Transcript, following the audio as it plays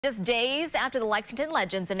Just days after the Lexington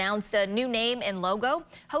Legends announced a new name and logo,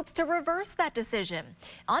 hopes to reverse that decision.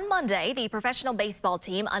 On Monday, the professional baseball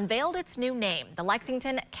team unveiled its new name, the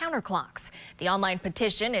Lexington Counterclocks. The online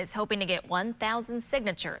petition is hoping to get 1,000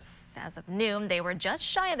 signatures. As of noon, they were just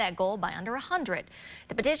shy of that goal by under 100.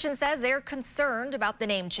 The petition says they're concerned about the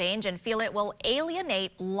name change and feel it will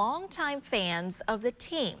alienate longtime fans of the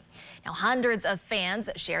team. Now, hundreds of fans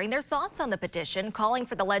sharing their thoughts on the petition, calling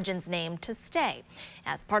for the Legends name to stay.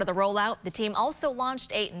 As part of the rollout, the team also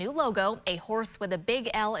launched a new logo, a horse with a big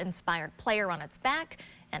L inspired player on its back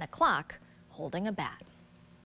and a clock holding a bat.